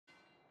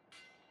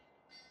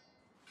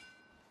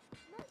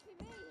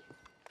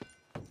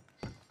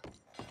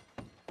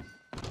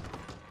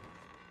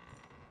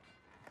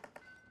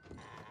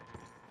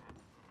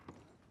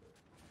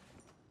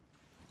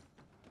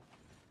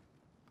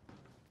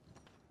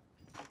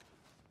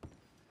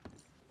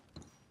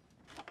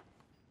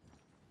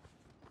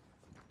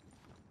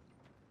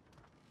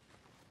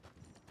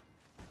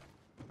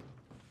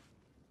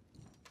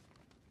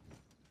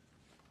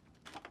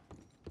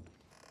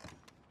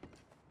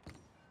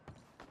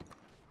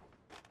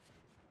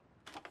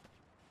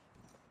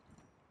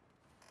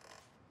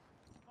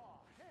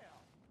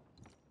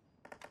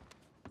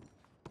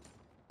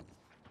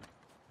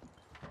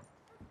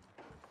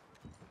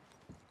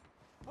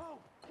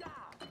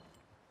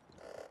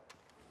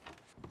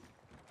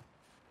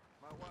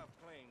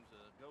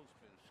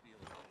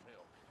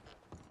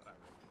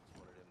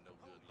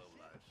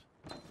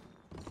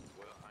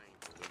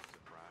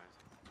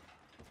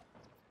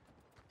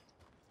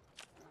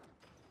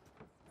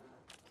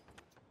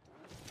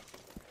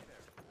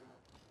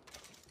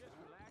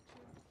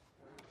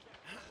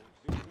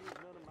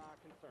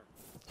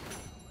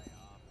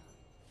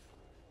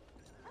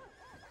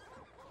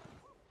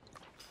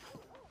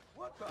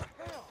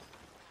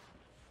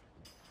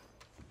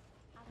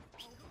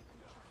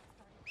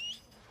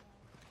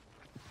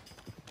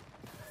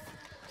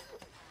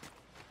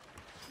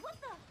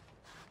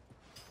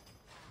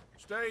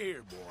Stay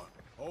here, boy.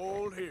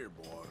 Hold here,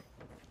 boy.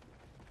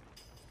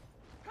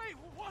 Hey,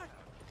 what?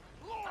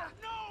 Lord,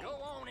 no! Go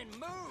on and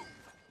move!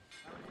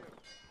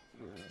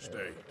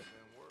 Stay.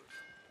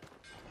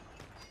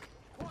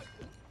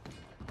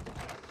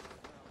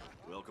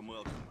 Welcome,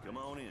 welcome. Come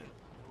on in.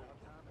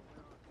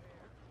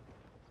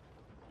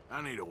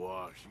 I need a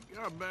wash. You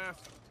got a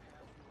bath?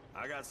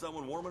 I got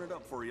someone warming it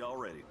up for you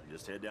already.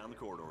 Just head down the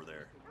corridor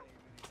there.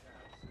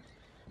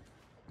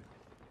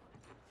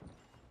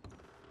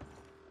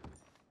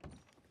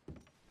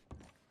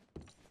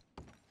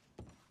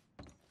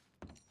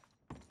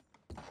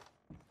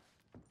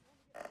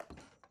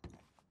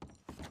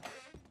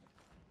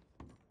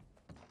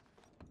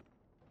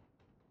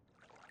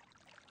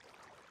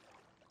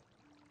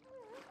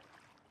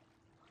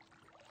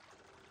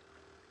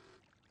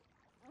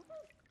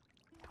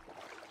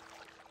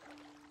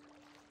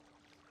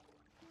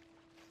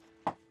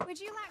 Would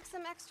you like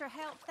some extra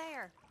help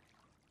there?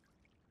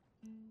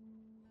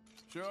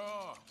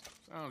 Sure.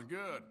 Sounds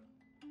good.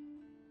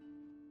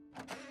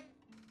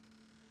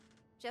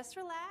 Just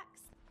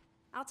relax.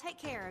 I'll take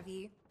care of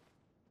you.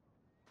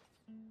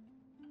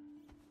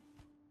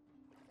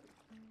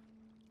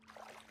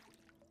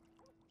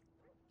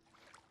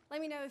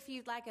 Let me know if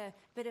you'd like a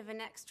bit of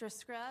an extra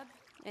scrub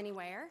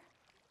anywhere.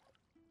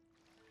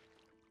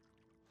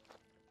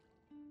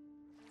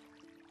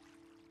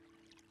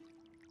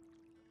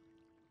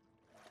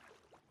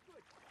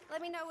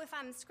 Let me know if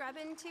I'm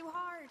scrubbing too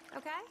hard,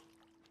 okay?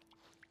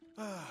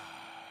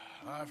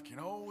 Life can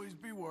always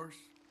be worse.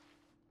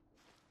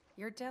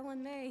 You're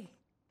telling me.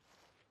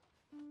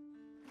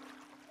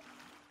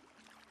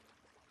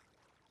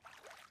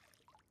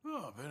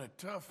 Oh, been a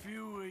tough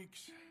few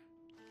weeks.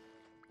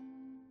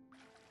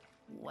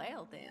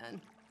 Well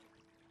then.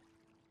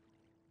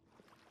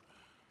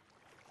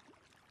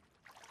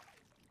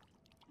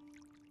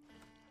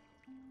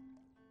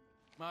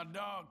 My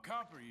dog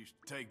Copper used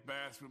to take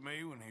baths with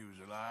me when he was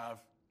alive.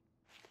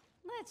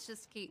 Let's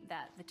just keep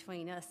that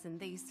between us and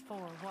these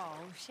four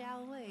walls,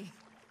 shall we?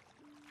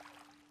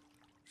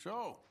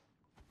 So,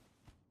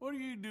 what do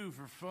you do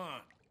for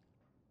fun?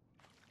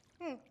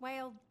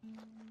 Well,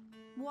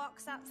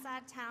 walks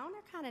outside town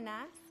are kind of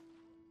nice.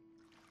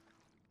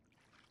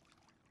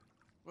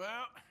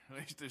 Well, at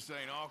least this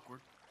ain't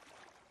awkward.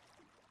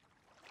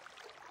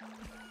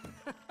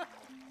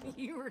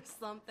 You were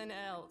something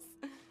else.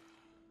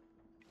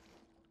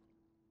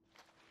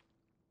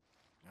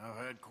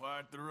 I've had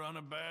quite the run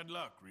of bad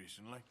luck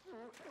recently.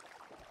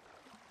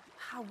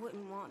 I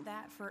wouldn't want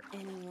that for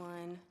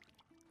anyone.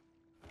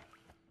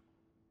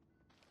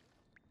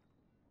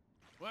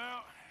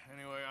 Well,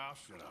 anyway, I'll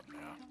shut up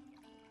now.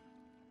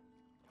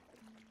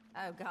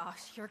 Oh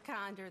gosh, you're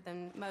kinder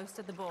than most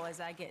of the boys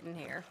I get in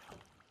here.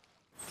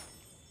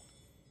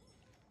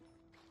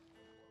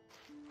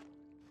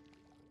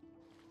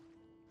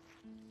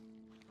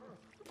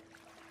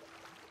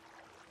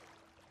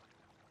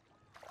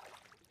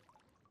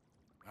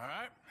 All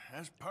right,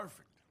 that's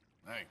perfect.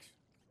 Thanks.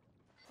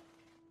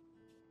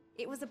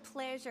 It was a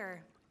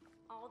pleasure.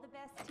 All the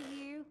best to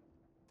you.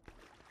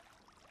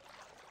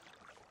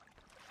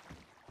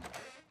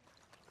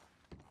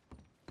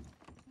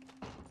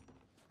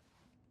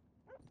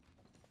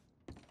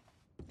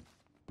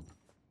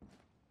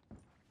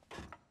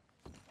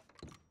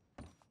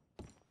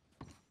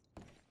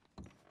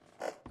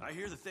 I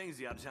hear the things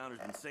the out-of-towners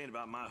been saying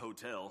about my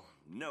hotel.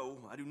 No,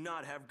 I do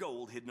not have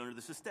gold hidden under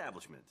this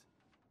establishment.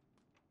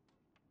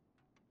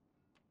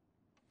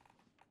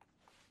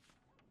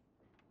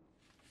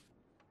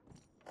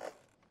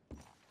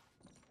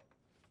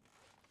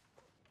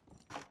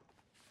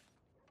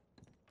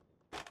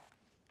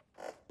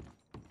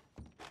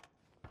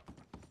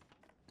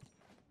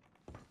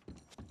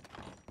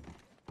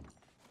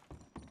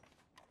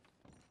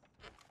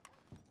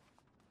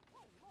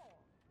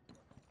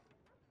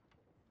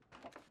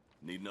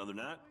 Need another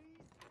knot?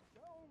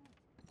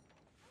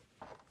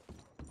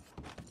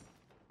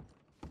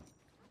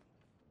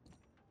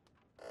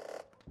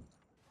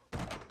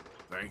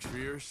 Thanks for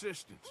your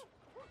assistance.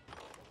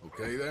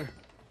 Okay there?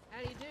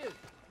 How do you do?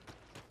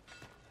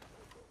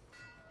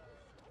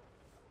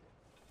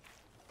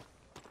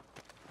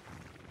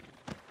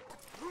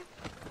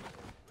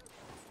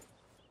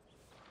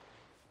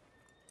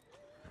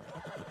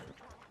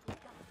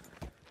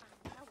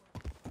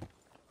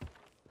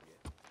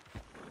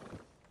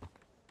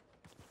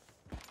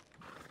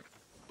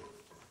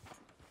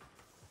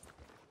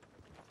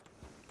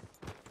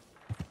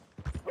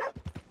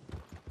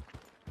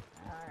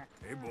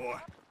 Hey, boy.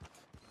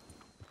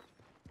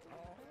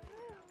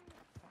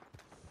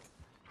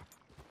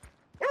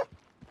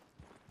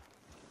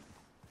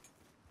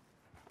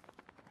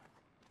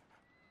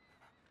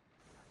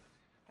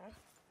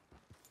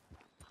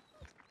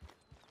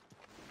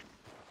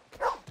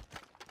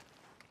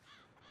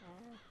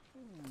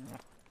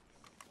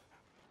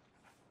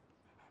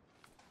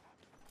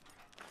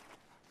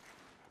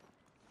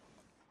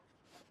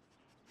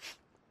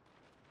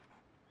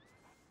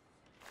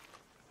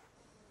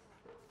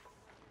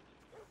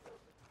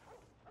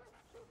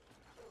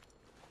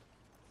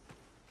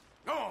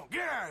 Go on,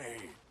 get out of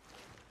here!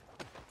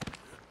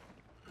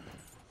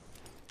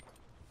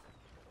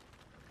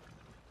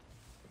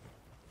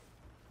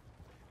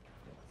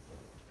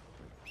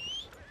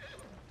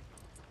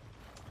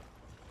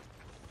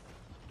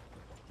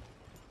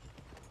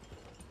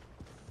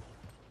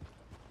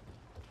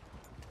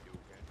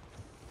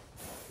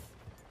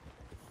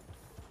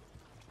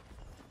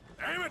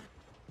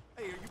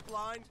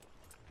 blind?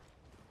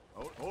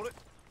 Hold it.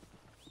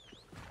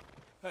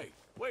 Hey,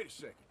 wait a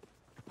second.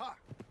 Ha!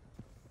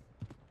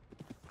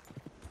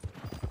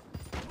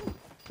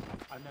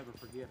 I never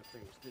forget a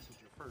face. This is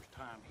your first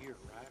time here,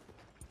 right?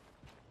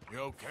 You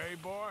okay,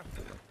 boy?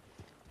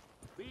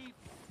 Beef,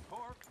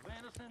 pork,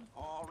 venison,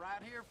 all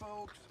right here,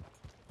 folks.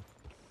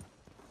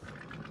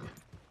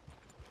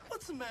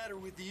 What's the matter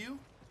with you?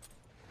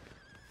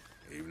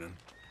 Evening.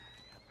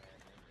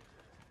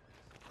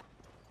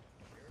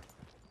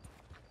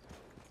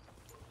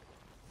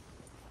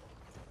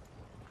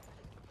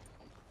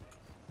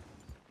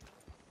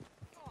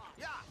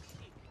 Yeah!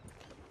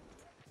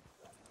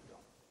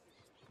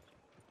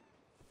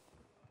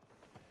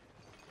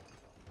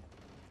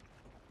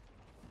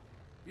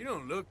 You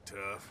don't look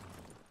tough.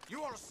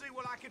 You want to see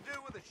what I can do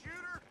with a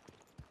shooter?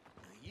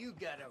 You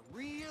got a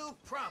real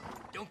problem,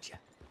 don't you?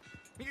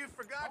 You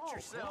forgot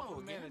yourself hello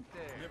a minute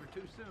again. there. Never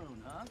too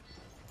soon, huh?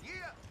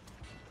 Yeah.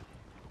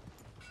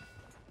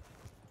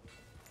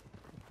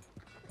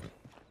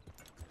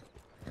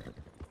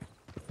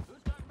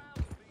 Who's got mouths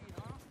to feed,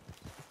 huh?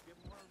 Give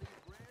him one of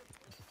these ribs,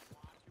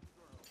 watch him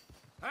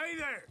grow. Hey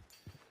there!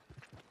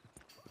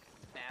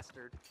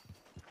 Bastard.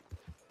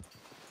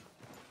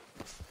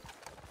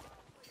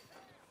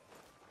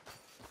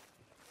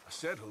 I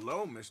said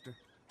hello, mister.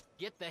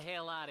 Get the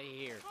hell out of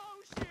here.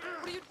 Oh, shit!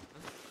 What are you...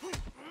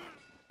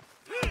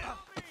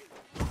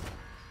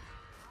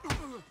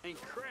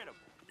 Incredible.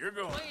 You're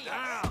going Please.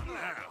 down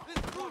now. This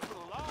goes for the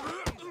law.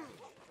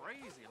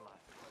 Crazy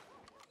like.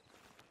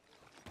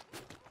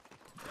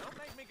 Don't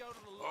make me go to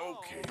the law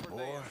Okay, over boy.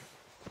 there.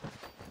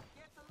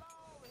 Get the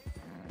law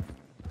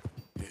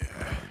here.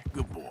 Yeah,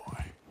 good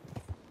boy.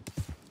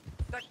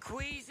 That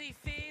queasy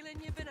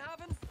feeling you've been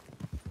having?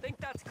 Think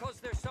that's 'cause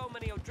there's so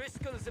many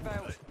O'Driscolls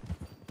about.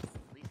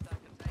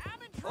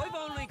 I've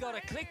only got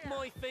to click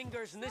my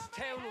fingers and this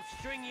town will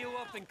string you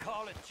up and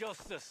call it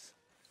justice.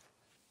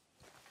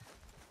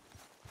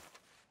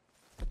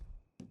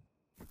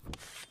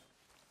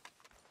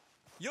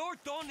 You're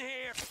done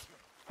here.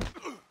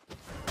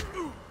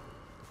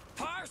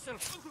 Parcel.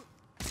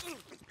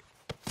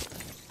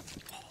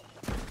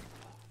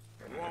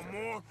 One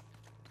more?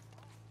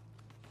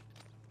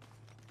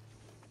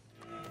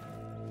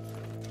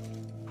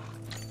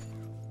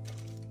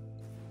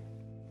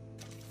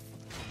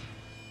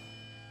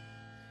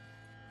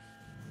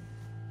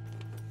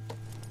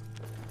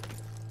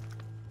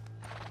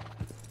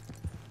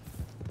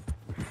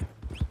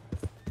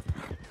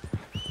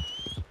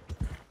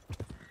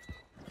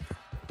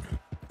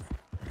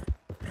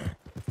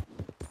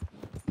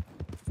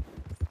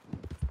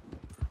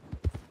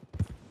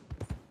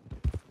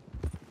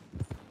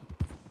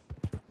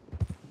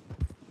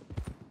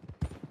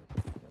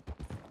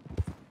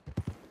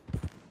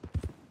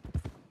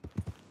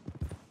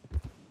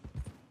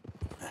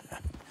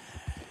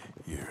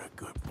 You're a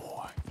good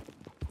boy.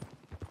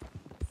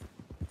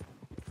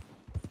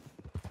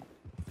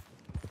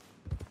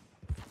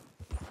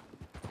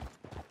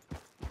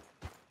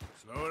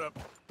 Slow it up.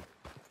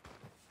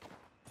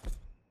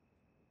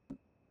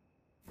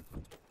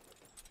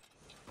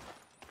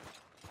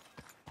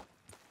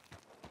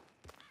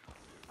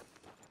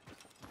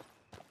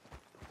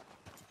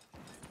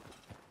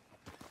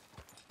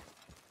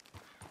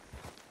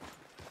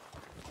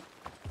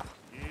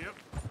 Yep.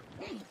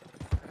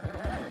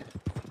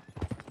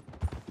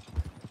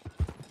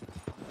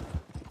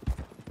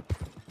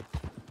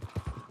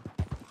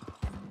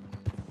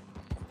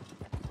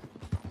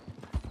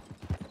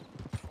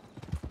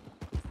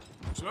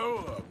 Slow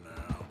up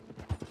now.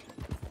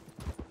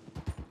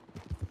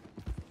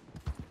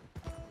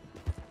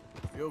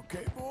 You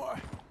okay, boy?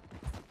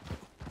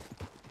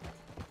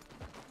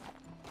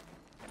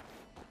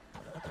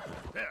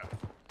 Yeah.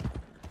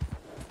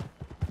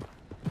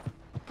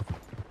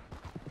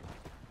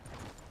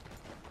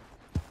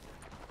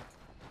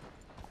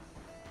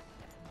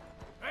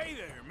 Hey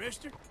there,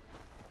 mister.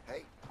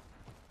 Hey,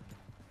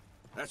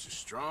 That's a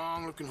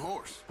strong-looking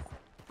horse.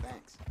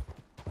 thanks.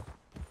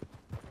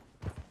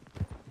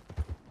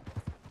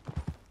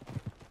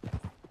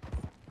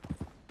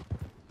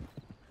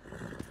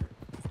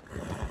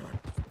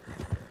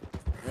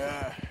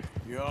 Yeah,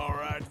 you all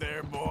right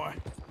there, boy?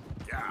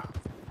 Yeah.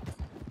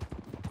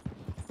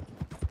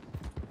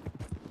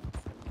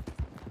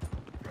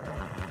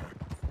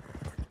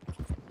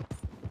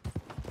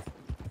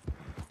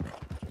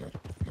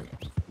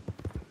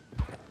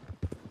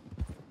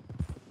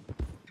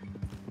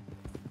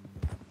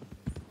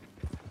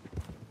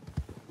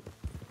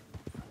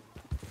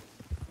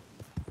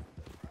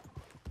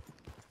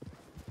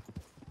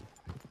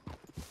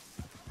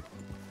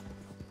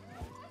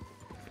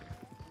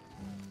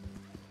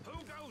 Who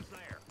goes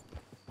there?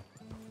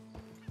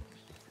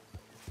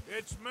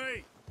 It's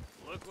me.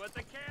 Look what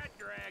the cat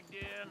dragged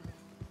in.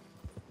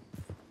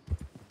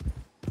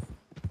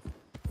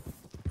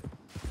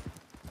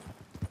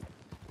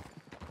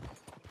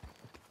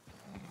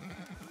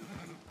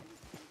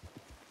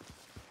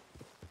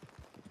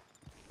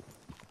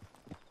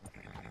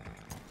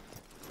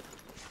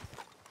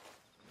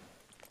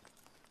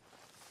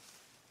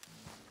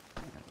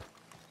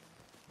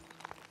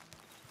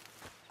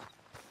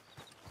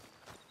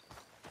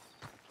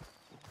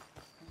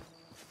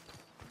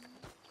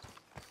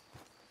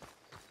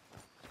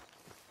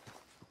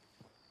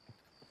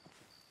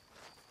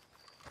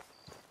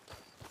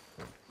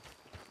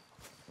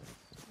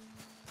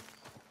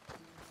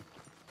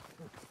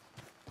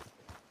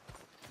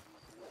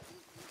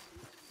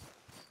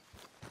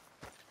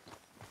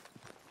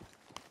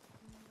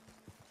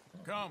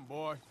 Come,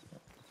 boy.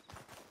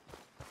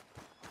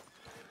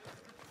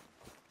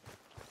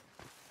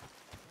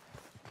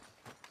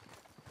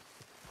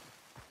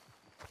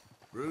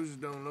 Bruises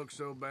don't look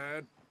so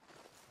bad.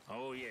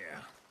 Oh,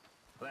 yeah.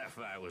 That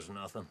fight was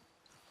nothing.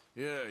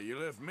 Yeah, you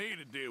left me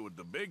to deal with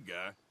the big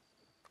guy.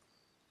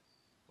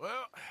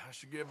 Well, I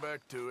should get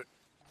back to it.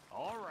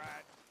 All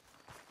right.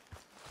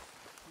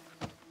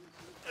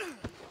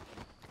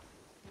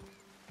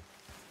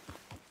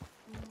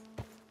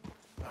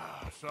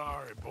 Ah,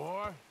 sorry,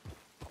 boy.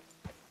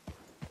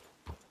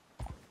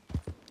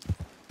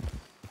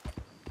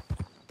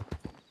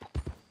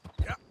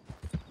 Yeah.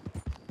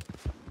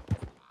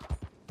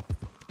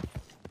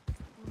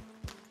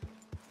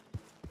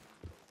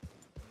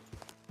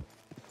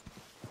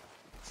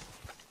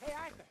 Hey,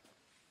 Arthur.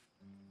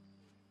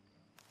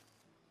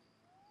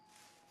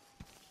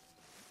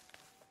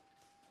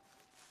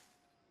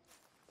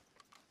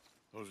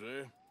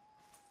 Hosea,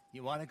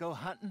 You want to go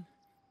hunting?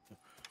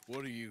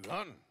 what are you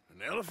hunting?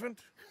 An elephant?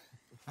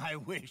 I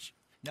wish.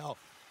 No.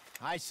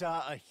 I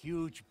saw a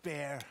huge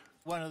bear.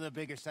 One of the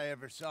biggest I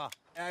ever saw.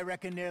 I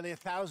reckon nearly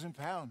 1,000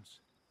 pounds.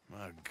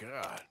 My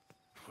God.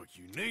 Look,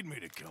 you need me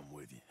to come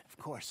with you. Of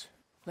course.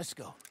 Let's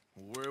go.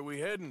 Where are we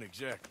heading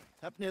exactly?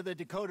 Up near the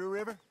Dakota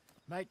River.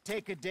 Might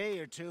take a day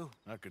or two.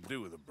 I could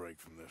do with a break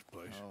from this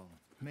place. Oh,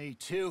 me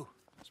too.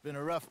 It's been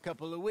a rough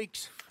couple of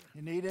weeks.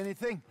 You need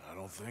anything? I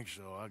don't think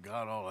so. I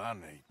got all I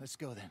need. Let's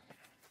go then.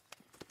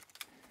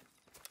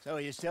 So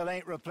you still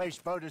ain't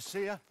replaced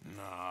Hosea?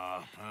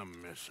 Nah, I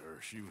miss her.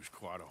 She was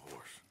quite a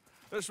horse.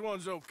 This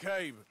one's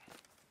okay,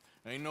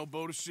 but ain't no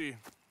Hosea.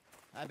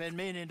 I've been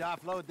meaning to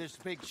offload this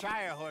big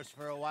Shire horse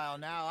for a while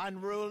now.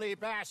 Unruly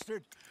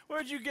bastard.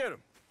 Where'd you get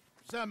him?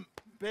 Some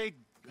big,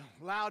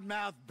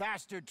 loudmouth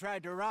bastard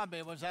tried to rob me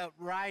and was out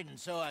riding,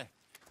 so I...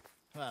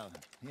 Well,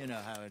 you know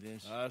how it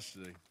is. I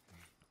see.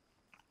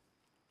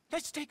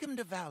 Let's take him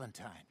to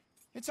Valentine.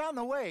 It's on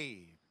the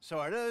way,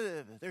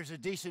 sorta. There's a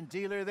decent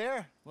dealer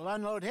there. We'll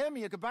unload him,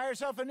 you could buy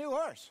yourself a new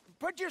horse.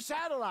 Put your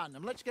saddle on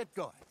him, let's get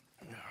going.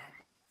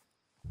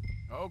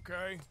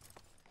 Okay.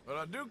 But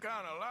I do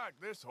kind of like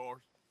this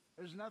horse.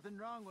 There's nothing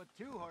wrong with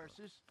two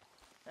horses,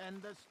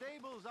 and the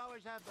stables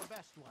always have the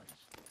best ones.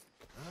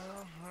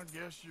 Well, I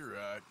guess you're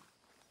right.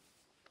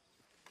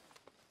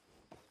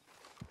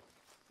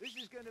 This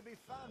is gonna be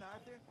fun,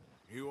 Arthur.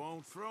 You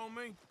won't throw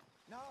me?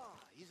 No,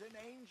 he's an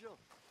angel,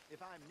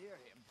 if I'm near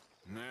him.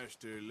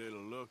 Nasty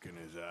little look in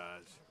his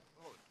eyes.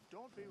 Oh,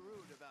 don't be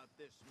rude about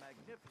this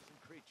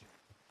magnificent creature.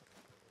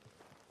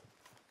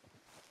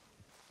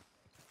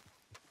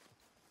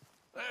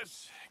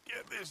 Let's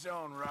get this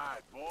on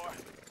right, boy.